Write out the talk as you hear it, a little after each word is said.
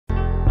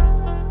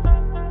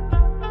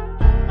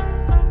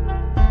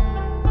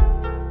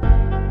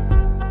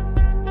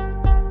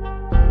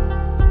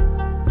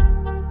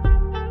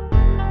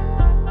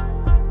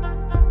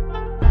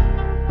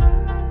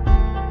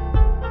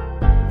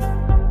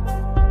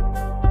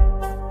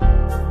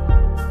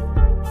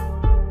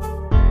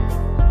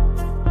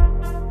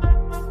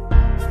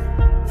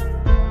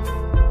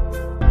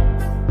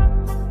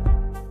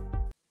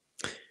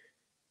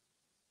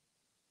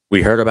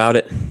We heard about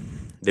it.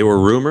 They were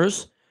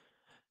rumors,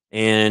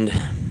 and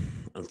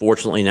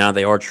unfortunately now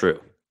they are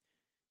true.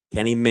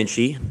 Kenny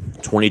Minchey,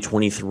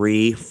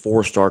 2023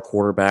 four-star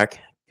quarterback,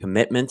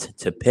 commitment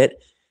to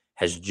Pitt,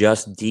 has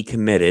just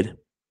decommitted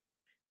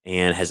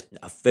and has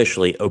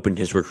officially opened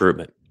his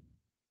recruitment.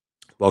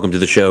 Welcome to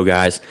the show,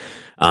 guys.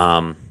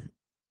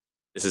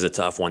 This is a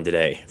tough one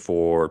today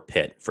for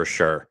Pitt, for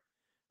sure.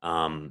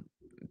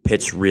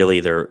 Pitt's really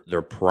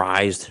their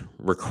prized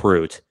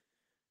recruit.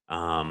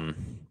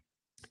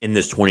 In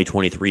this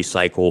 2023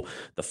 cycle,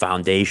 the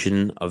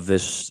foundation of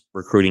this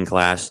recruiting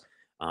class,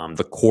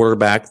 the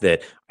quarterback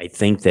that I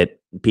think that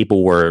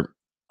people were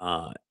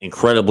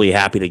incredibly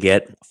happy to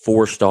get,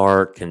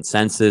 four-star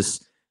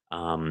consensus,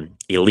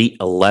 Elite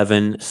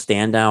 11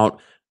 standout,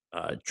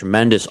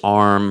 tremendous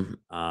arm,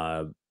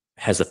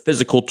 has the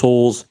physical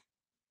tools,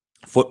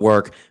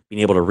 footwork,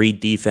 being able to read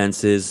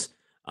defenses,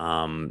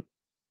 and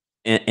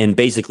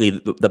basically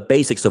the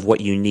basics of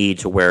what you need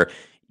to where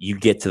you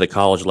get to the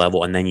college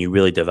level and then you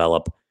really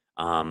develop.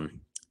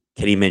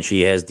 Kenny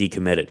Minchey has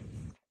decommitted,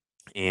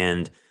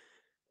 and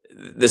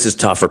this is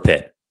tough for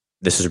Pitt.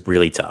 This is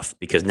really tough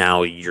because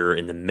now you're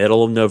in the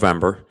middle of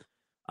November.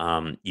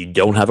 You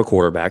don't have a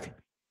quarterback.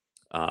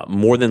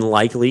 More than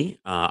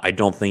likely, I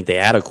don't think they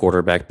add a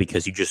quarterback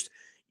because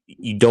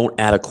you don't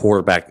add a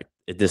quarterback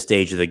at this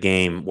stage of the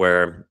game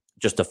where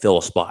just to fill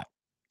a spot,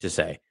 to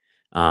say.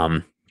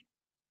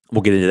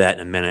 We'll get into that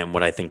in a minute and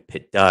what I think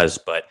Pitt does,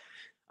 but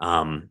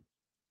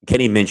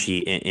Kenny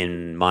Minchey,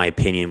 in my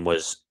opinion,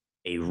 was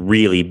a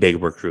really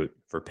big recruit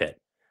for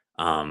Pitt.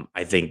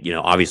 I think,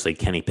 obviously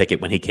Kenny Pickett,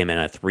 when he came in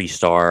at a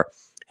 3-star,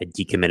 had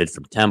decommitted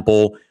from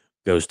Temple,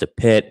 goes to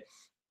Pitt.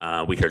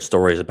 We heard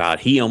stories about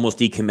he almost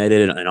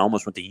decommitted and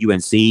almost went to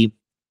UNC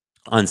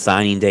on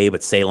signing day,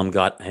 but Salem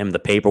got him the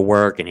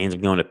paperwork and he ends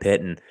up going to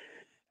Pitt. And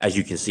as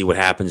you can see, what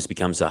happens,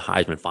 becomes a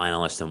Heisman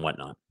finalist and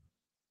whatnot.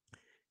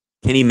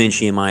 Kenny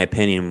Minchey, in my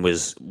opinion,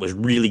 was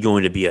really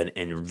going to be a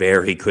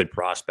very good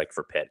prospect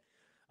for Pitt.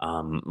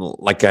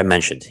 Like I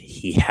mentioned,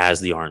 he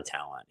has the arm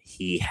talent.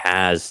 He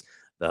has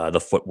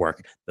the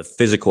footwork, the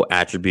physical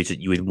attributes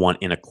that you would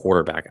want in a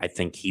quarterback. I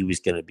think he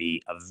was going to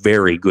be a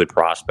very good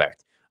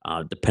prospect,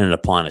 dependent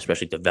upon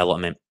especially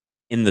development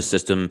in the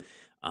system,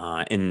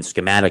 and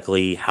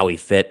schematically, how he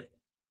fit.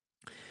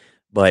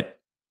 But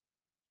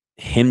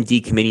him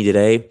decommitting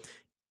today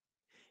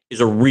is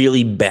a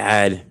really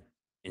bad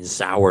and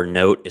sour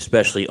note,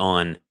 especially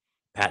on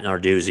Pat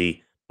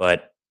Narduzzi,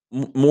 but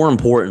more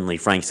importantly,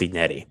 Frank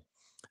Cignetti.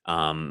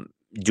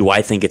 Do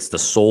I think it's the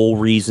sole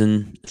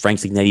reason? Frank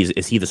Cignetti,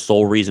 is he the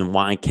sole reason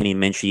why Kenny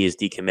Minchey is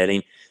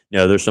decommitting?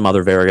 No, there's some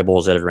other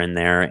variables that are in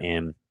there.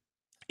 And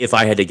if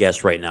I had to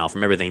guess right now,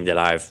 from everything that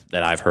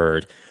I've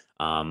heard,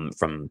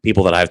 from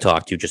people that I've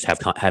talked to, just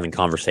having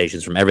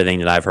conversations, from everything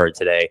that I've heard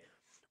today,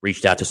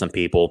 reached out to some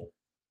people.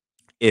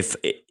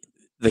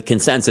 The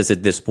consensus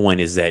at this point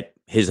is that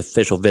his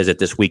official visit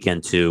this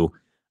weekend to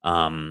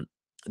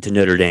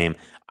Notre Dame,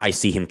 I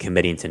see him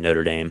committing to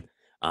Notre Dame.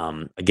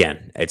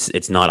 Again,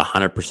 it's not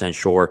 100%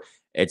 sure.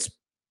 It's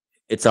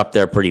up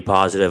there pretty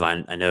positive.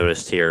 I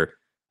noticed here,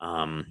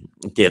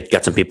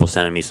 got some people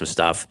sending me some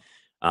stuff.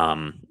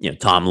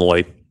 Tom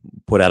Loy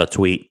put out a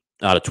tweet,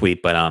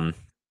 but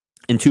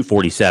in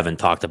 247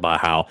 talked about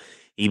how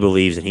he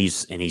believes and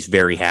he's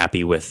very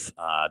happy with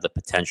the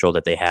potential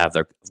that they have.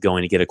 They're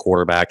going to get a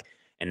quarterback,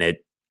 and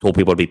it told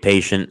people to be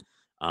patient.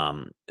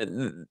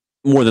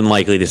 More than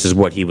likely, this is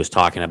what he was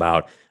talking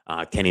about.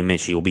 Kenny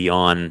Minchey will be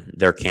on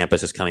their campus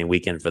this coming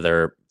weekend for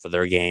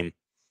their game.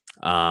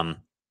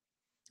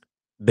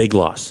 Big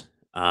loss,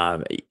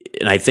 and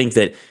I think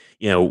that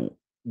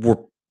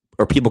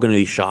are people going to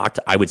be shocked?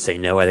 I would say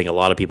no. I think a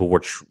lot of people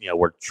were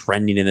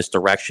trending in this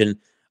direction.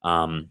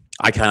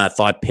 I kind of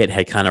thought Pitt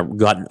had kind of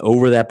gotten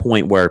over that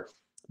point where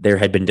there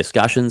had been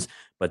discussions,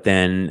 but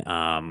then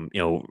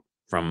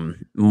from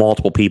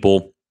multiple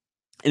people.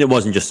 And it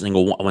wasn't just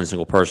one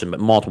single person, but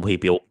multiple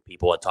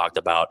people had talked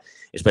about,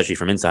 especially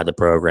from inside the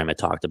program, had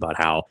talked about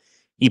how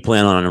he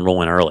planned on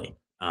enrolling early.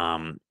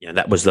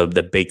 That was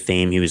the big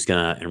theme. He was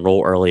going to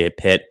enroll early at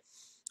Pitt.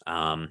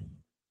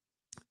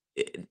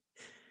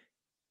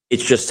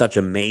 It's just such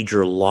a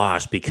major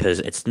loss because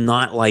it's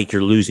not like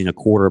you're losing a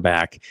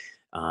quarterback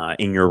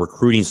in your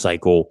recruiting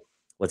cycle,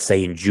 let's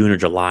say in June or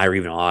July or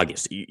even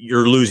August.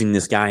 You're losing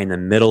this guy in the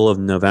middle of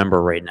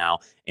November right now,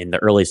 and the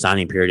early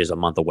signing period is a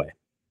month away.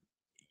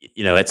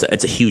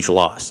 It's a huge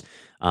loss.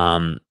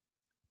 But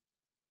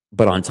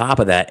on top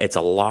of that, it's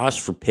a loss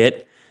for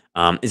Pitt.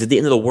 Is it the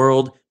end of the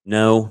world?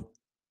 No.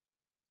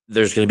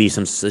 There's going to be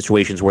some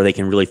situations where they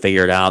can really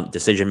figure it out.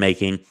 Decision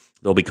making.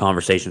 There'll be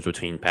conversations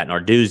between Pat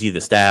Narduzzi,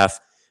 the staff,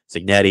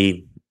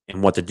 Cignetti,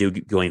 and what to do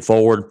going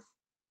forward.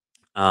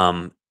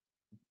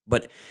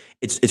 But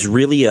it's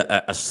really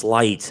a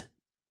slight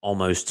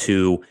almost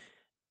to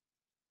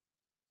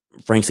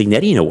Frank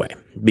Cignetti in a way,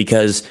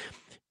 because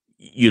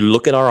you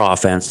look at our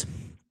offense.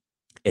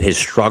 It has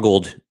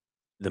struggled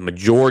the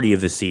majority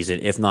of the season,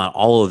 if not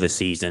all of the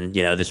season.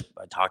 This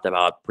I talked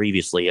about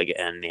previously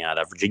again,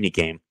 the Virginia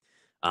game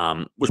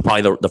was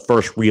probably the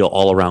first real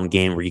all-around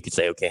game where you could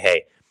say, okay,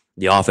 hey,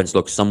 the offense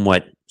looked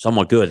somewhat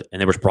good, and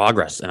there was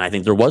progress. And I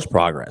think there was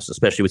progress,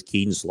 especially with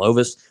Keaton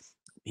Slovis.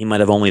 He might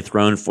have only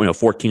thrown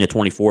 14 to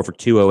 24 for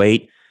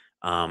 208.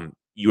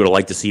 You would have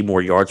liked to see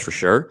more yards for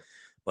sure,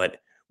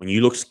 but when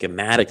you look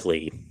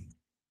schematically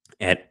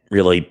at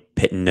really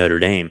Pitt and Notre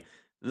Dame,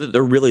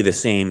 they're really the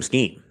same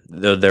scheme.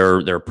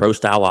 They're pro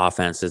style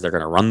offenses. They're going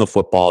to run the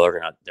football.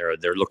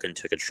 They're looking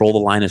to control the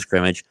line of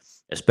scrimmage,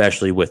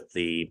 especially with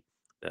the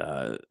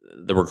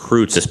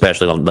recruits,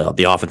 especially on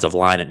the offensive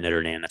line at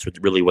Notre Dame. That's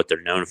really what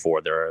they're known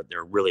for. They're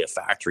really a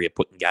factory of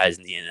putting guys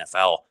in the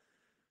NFL.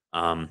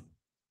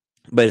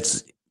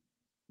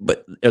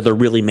 But are there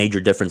really major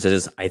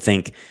differences? I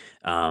think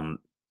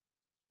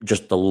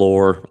just the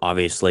lore.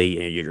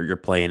 Obviously, you're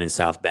playing in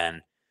South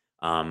Bend.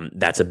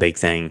 That's a big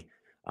thing.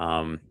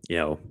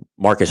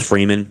 Marcus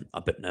Freeman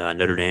up at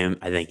Notre Dame,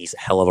 I think he's a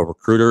hell of a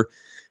recruiter.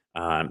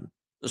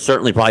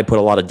 Certainly probably put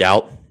a lot of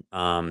doubt.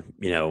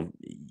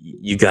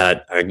 You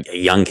got a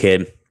young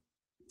kid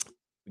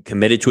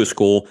committed to a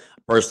school.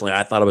 Personally,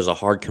 I thought it was a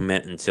hard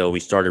commit until we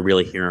started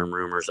really hearing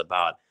rumors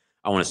about,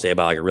 I want to say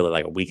about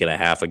like a week and a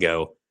half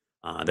ago.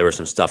 There was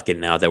some stuff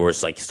getting out that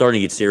was like starting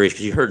to get serious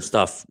because you heard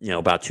stuff,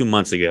 about 2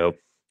 months ago,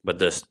 but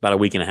about a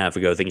week and a half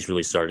ago, things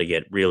really started to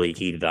get really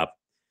heated up.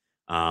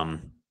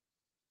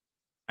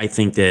 I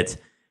think that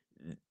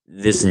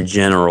this in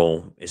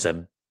general is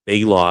a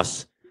big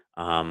loss.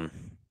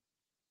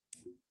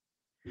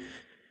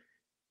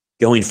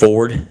 Going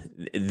forward,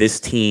 this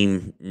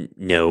team,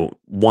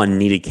 one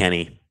needed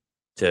Kenny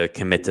to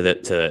commit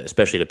to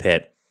especially to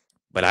Pitt.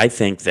 But I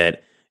think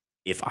that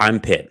if I'm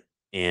Pitt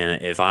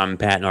and if I'm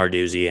Pat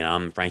Narduzzi and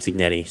I'm Frank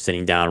Signetti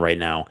sitting down right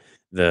now,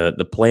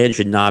 the plan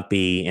should not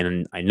be,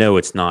 and I know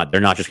it's not,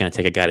 they're not just going to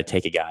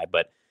take a guy,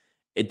 but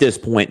at this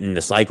point in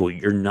the cycle,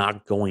 you're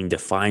not going to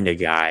find a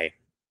guy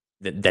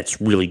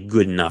that's really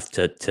good enough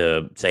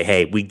to say,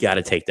 hey, we got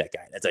to take that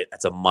guy.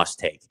 That's a must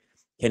take.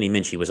 Kenny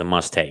Minchey was a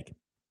must take.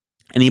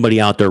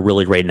 Anybody out there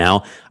really right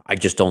now, I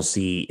just don't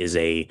see is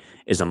a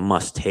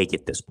must take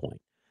at this point.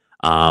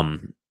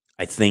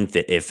 I think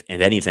that if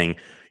anything,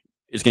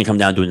 it's going to come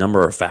down to a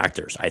number of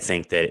factors. I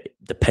think that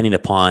depending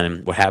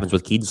upon what happens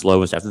with Keaton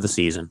Slovis after the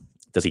season,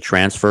 does he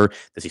transfer?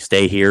 Does he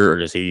stay here, or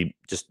does he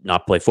just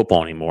not play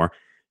football anymore?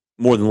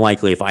 More than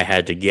likely, if I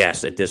had to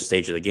guess at this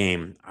stage of the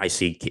game, I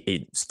see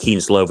Keaton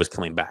Slovis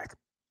coming back.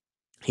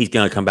 He's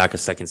going to come back a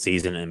second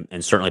season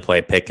and certainly play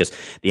a Pitt because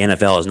the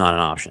NFL is not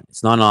an option.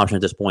 It's not an option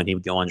at this point. He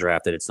would go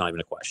undrafted. It's not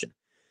even a question.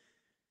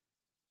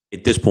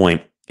 At this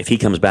point, if he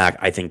comes back,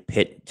 I think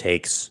Pitt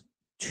takes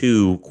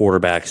 2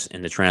 quarterbacks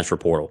in the transfer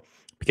portal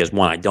because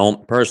one, I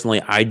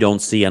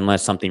don't see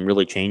unless something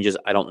really changes.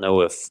 I don't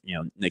know if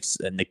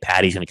Nick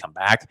Patty's going to come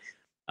back.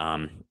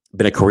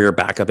 Been a career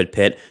backup at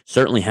Pitt.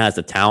 Certainly has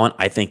the talent.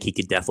 I think he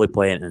could definitely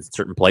play in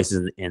certain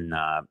places in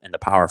the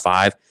Power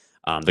 5.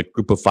 The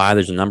Group of 5,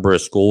 there's a number of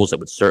schools that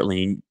would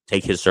certainly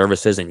take his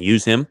services and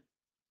use him.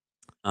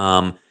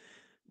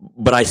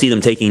 But I see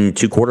them taking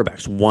 2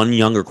 quarterbacks, one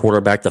younger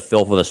quarterback to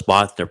fill for the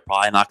spot they're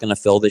probably not going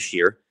to fill this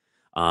year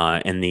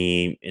in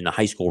the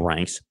high school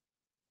ranks,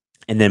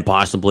 and then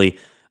possibly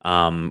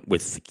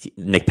with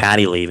Nick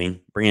Patty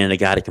leaving, bringing in a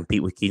guy to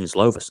compete with Keaton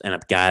Slovis and a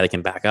guy that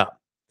can back up.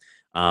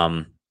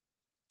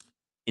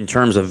 In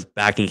terms of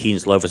backing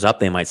Keaton Slovis up,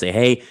 they might say,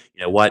 hey,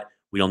 you know what?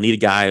 We don't need a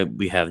guy.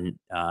 We have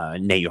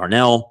Nate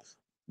Yarnell.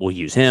 We'll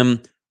use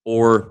him.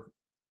 Or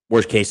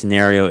worst case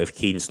scenario, if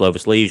Keaton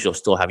Slovis leaves, you'll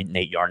still have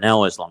Nate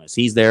Yarnell as long as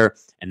he's there,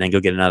 and then go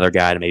get another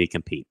guy to maybe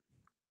compete.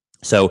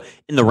 So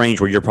in the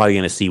range where you're probably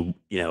going to see,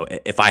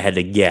 if I had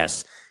to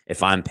guess,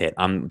 if I'm Pitt,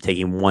 I'm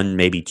taking 1,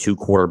 maybe 2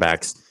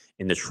 quarterbacks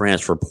in the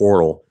transfer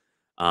portal.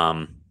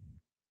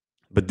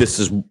 But this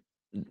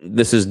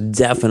is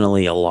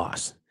definitely a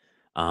loss.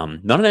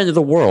 Not an end of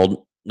the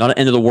world. Not an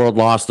end of the world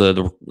loss.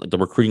 The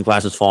recruiting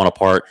class is falling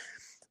apart.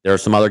 There are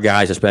some other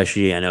guys,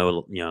 especially I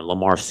know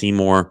Lamar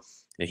Seymour.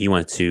 He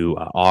went to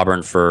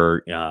Auburn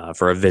for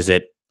a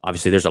visit.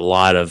 Obviously, there's a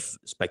lot of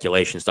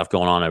speculation stuff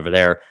going on over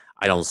there.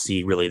 I don't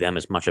see really them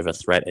as much of a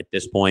threat at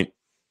this point.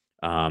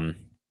 I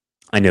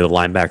know the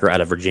linebacker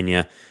out of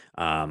Virginia,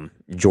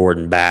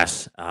 Jordan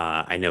Bass.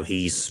 I know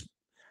there's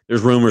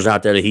rumors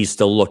out there that he's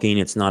still looking.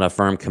 It's not a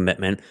firm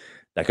commitment.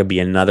 That could be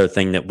another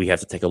thing that we have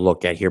to take a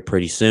look at here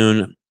pretty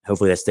soon.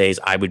 Hopefully that stays.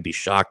 I would be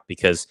shocked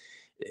because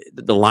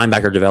the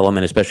linebacker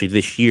development, especially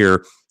this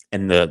year,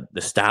 and the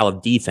style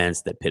of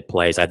defense that Pitt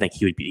plays, I think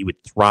he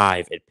would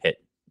thrive at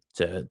Pitt,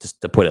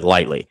 to put it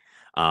lightly.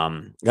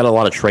 Got a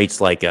lot of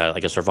traits like a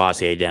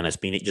Servassier Dennis.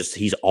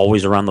 He's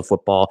always around the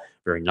football,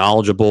 very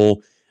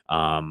knowledgeable.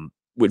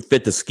 Would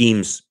fit the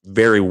schemes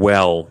very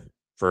well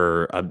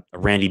for a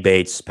Randy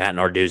Bates, Pat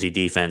Narduzzi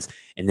defense,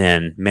 and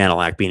then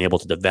Manilak being able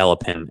to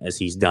develop him as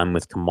he's done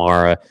with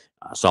Kamara,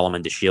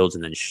 Solomon DeShields,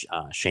 and then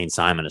Shane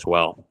Simon as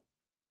well.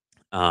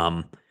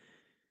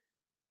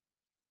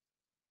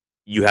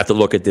 You have to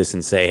look at this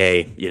and say,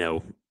 hey,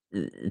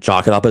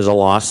 chalk it up as a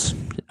loss,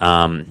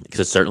 because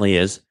it certainly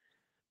is,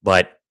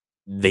 but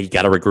they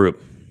got to regroup.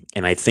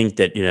 And I think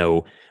that,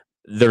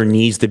 there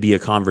needs to be a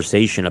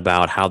conversation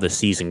about how the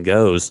season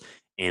goes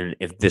And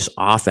if this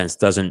offense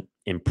doesn't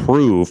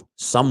improve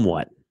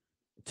somewhat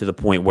to the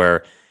point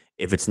where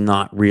if it's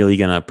not really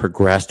going to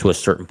progress to a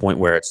certain point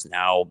where it's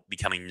now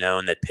becoming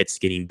known that Pitt's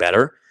getting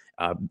better,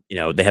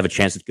 they have a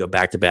chance to go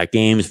back-to-back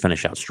games,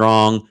 finish out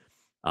strong,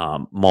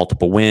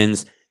 multiple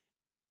wins,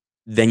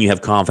 then you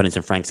have confidence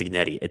in Frank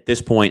Cignetti. At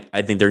this point,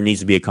 I think there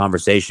needs to be a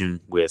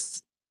conversation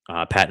with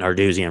Pat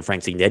Narduzzi and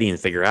Frank Cignetti and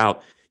figure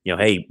out,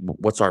 hey,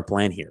 what's our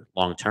plan here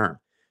long term?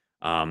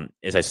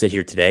 As I sit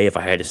here today, if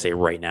I had to say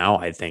right now,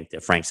 I think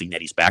that Frank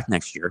Cignetti's back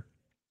next year.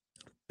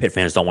 Pitt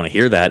fans don't want to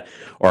hear that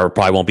or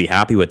probably won't be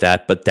happy with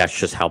that, but that's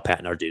just how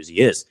Pat Narduzzi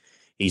is.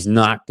 He's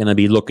not going to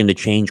be looking to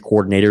change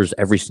coordinators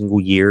every single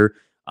year,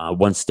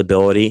 wants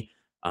stability.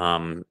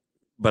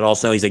 But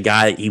also he's a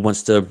guy, he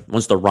wants to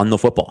run the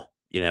football.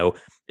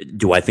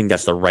 Do I think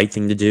that's the right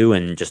thing to do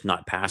and just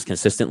not pass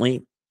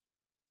consistently?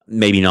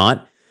 Maybe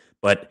not,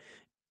 but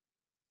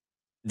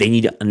they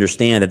need to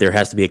understand that there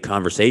has to be a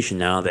conversation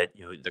now that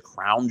the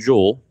crown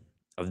jewel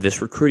of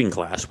this recruiting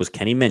class was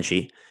Kenny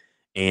Minchey,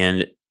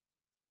 and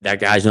that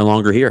guy's no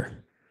longer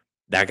here.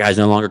 That guy's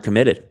no longer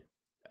committed.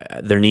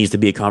 There needs to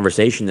be a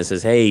conversation that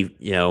says, hey,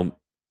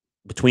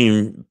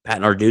 between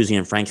Pat Narduzzi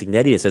and Frank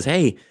Cignetti, it says,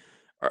 hey,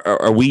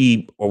 are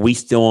we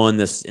still on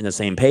this in the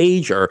same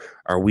page, or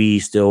are we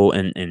still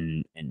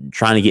in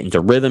trying to get into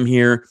rhythm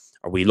here?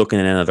 Are we looking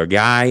at another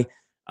guy?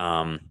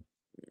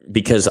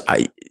 Because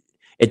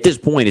at this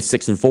point it's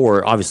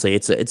 6-4. Obviously,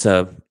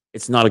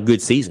 it's not a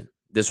good season.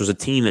 This was a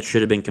team that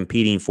should have been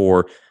competing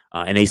for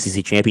an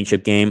ACC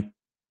championship game,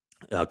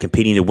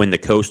 competing to win the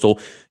Coastal.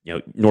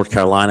 North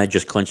Carolina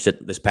just clinched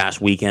it this past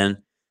weekend.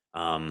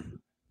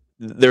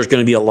 There's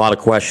going to be a lot of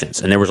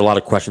questions, and there was a lot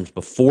of questions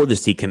before the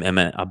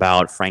decommitment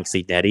about Frank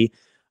Cignetti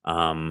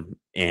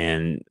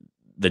and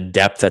the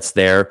depth that's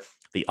there.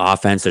 The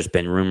offense, there's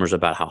been rumors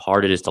about how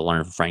hard it is to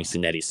learn Frank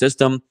Cignetti's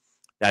system.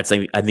 I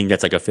think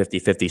that's like a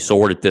 50-50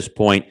 sword at this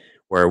point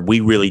where we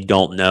really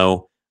don't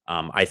know.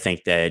 I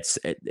think that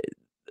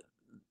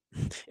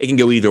it can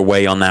go either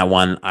way on that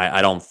one.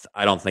 I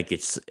don't think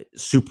it's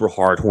super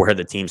hard where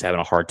the team's having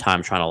a hard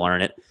time trying to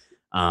learn it.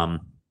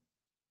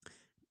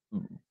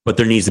 But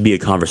there needs to be a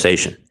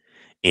conversation,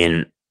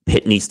 and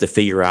Pitt needs to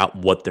figure out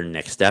what their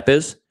next step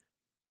is.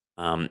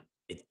 At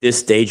this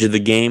stage of the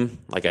game,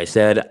 like I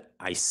said,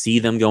 I see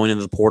them going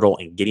into the portal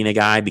and getting a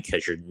guy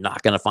because you're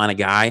not going to find a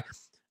guy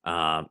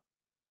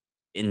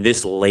in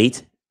this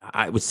late.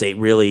 I would say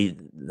really,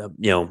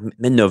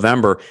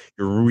 mid-November,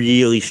 you're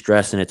really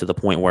stressing it to the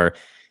point where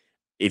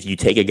if you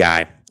take a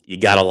guy, you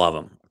got to love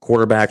him.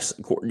 Quarterbacks,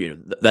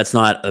 that's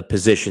not a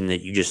position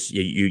that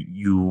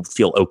you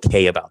feel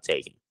okay about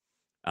taking.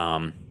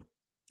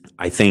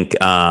 I think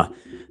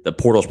the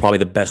portal is probably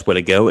the best way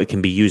to go. It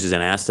can be used as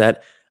an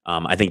asset.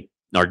 I think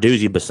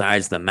Narduzzi,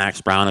 besides the Max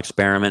Brown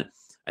experiment,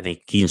 I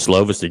think Keaton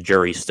Slovis, the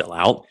jury's still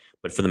out.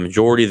 But for the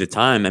majority of the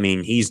time,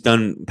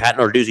 Pat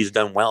Narduzzi's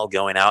done well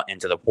going out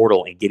into the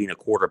portal and getting a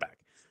quarterback.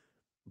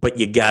 But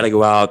you got to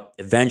go out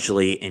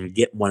eventually and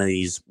get one of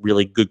these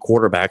really good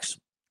quarterbacks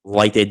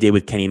like they did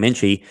with Kenny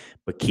Minchey,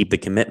 but keep the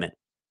commitment.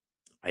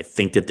 I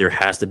think that there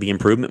has to be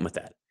improvement with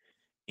that.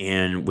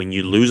 And when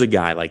you lose a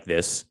guy like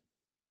this,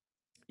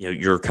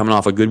 you're coming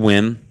off a good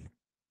win.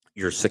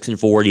 You're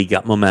 6-4. You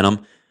got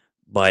momentum,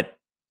 but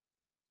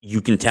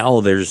you can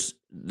tell there's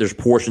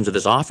portions of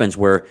this offense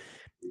where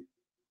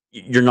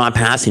you're not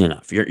passing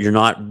enough. You're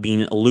not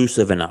being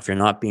elusive enough. You're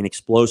not being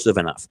explosive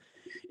enough.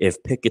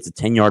 If Pitt gets a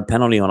 10-yard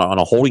penalty on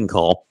a holding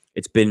call,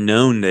 it's been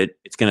known that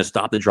it's going to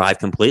stop the drive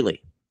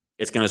completely.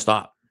 It's going to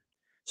stop.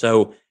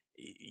 So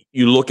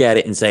you look at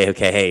it and say,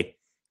 okay, hey,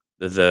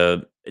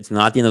 it's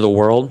not the end of the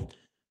world,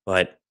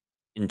 but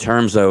in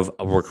terms of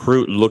a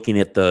recruit looking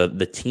at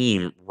the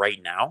team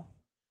right now,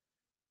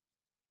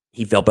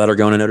 he felt better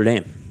going to Notre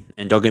Dame.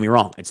 And don't get me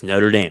wrong, it's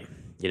Notre Dame,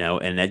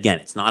 and again,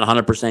 it's not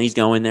 100% he's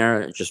going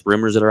there. It's just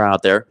rumors that are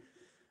out there.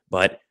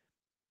 But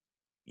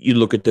you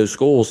look at those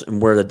schools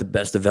and where the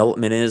best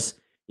development is,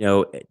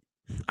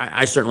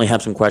 I certainly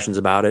have some questions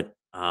about it.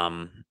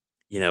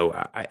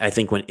 I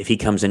think if he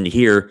comes into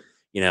here,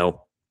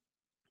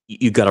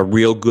 you've got a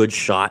real good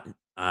shot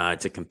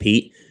to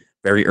compete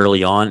very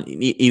early on.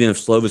 Even if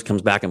Slovis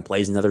comes back and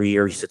plays another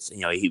year, he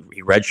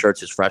redshirts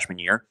his freshman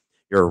year.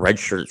 You're a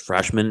redshirt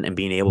freshman, and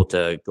being able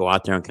to go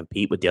out there and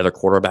compete with the other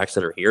quarterbacks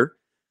that are here,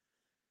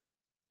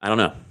 I don't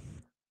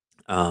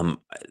know.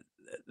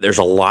 There's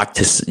a lot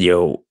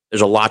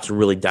to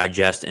really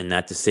digest in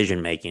that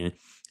decision making,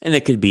 and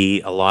it could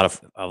be a lot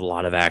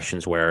of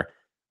actions where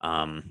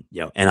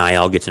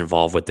NIL gets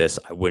involved with this.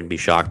 I wouldn't be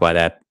shocked by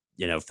that.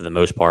 For the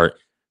most part.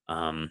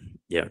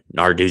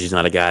 Narduzzi's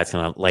not a guy that's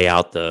going to lay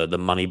out the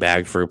money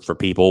bag for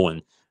people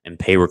and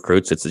pay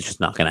recruits. It's just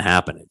not going to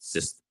happen. It's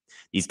just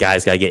these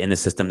guys got to get in the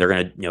system. They're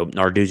going to,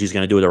 Narduzzi's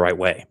going to do it the right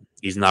way.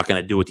 He's not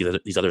going to do what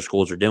these other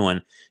schools are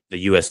doing,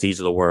 the USCs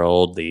of the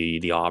world, the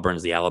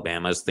Auburns, the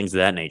Alabamas, things of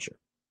that nature.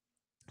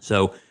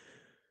 So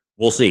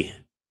we'll see.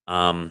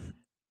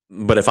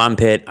 But if I'm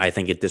Pitt, I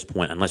think at this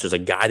point, unless there's a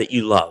guy that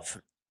you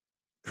love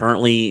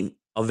currently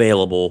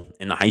available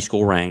in the high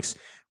school ranks,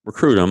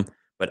 recruit him.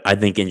 But I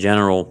think in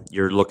general,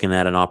 you're looking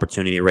at an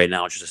opportunity right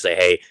now just to say,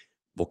 hey,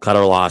 we'll cut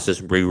our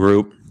losses,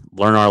 regroup,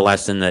 learn our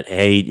lesson that,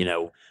 hey,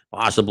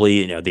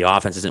 possibly, the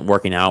offense isn't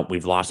working out.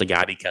 We've lost a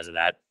guy because of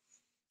that.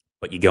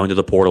 But you go into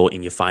the portal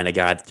and you find a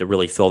guy to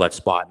really fill that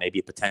spot, maybe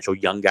a potential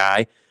young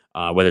guy,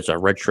 whether it's a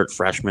redshirt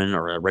freshman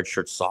or a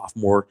redshirt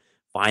sophomore.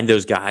 Find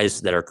those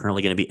guys that are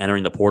currently going to be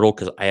entering the portal,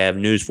 because I have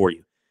news for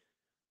you.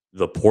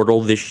 The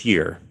portal this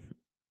year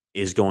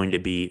is going to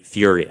be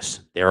furious.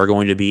 There are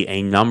going to be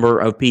a number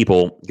of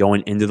people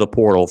going into the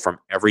portal from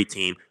every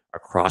team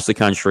across the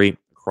country,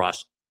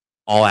 across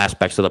all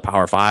aspects of the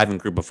Power Five and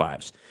Group of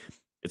Fives.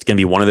 It's going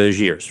to be one of those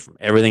years. From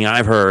everything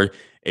I've heard,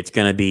 it's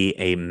going to be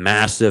a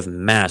massive,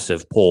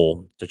 massive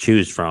pool to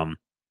choose from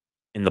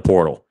in the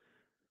portal.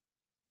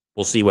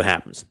 We'll see what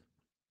happens.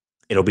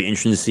 It'll be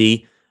interesting to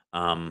see.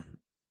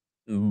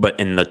 But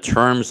in the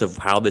terms of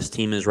how this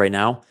team is right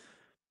now,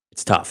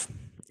 it's tough.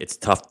 It's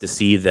tough to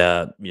see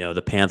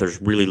the Panthers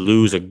really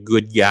lose a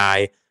good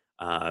guy.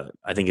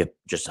 I think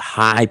just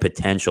high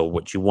potential,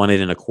 what you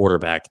wanted in a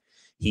quarterback.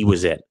 He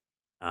was it.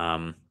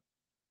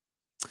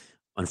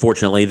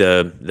 Unfortunately,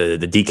 the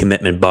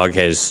decommitment bug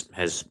has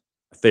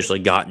officially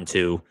gotten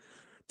to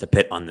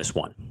Pitt on this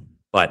one.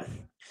 But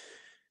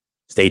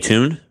stay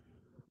tuned.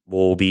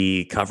 We'll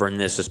be covering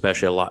this,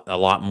 especially a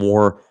lot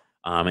more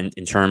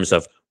in terms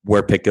of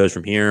where Pitt goes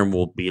from here.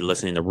 We'll be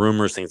listening to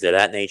rumors, things of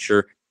that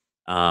nature.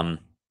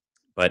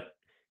 But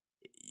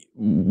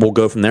we'll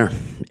go from there,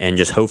 and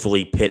just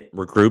hopefully Pitt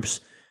regroups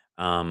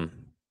and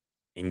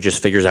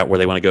just figures out where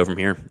they want to go from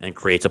here and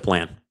creates a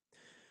plan.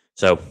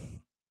 So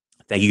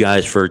thank you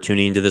guys for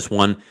tuning into this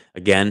one.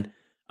 Again,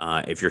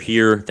 if you're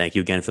here, thank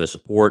you again for the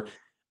support.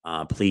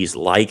 Please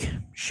like,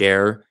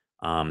 share,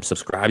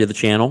 subscribe to the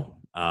channel.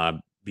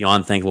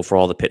 Beyond thankful for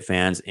all the Pitt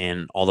fans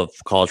and all the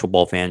college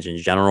football fans in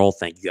general.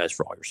 Thank you guys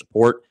for all your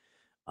support.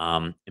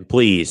 And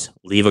please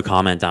leave a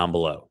comment down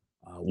below.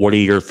 What are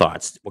your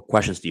thoughts? What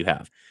questions do you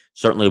have?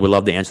 Certainly would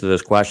love to answer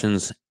those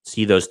questions,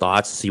 see those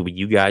thoughts, see what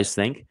you guys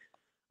think.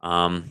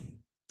 And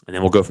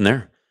then we'll go from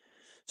there.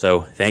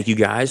 So thank you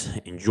guys.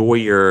 Enjoy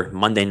your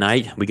Monday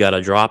night. We got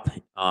a drop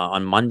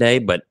on Monday,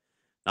 but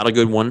not a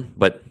good one,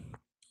 but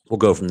we'll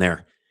go from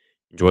there.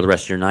 Enjoy the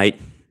rest of your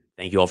night.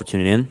 Thank you all for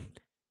tuning in.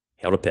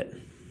 Hail to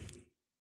Pitt.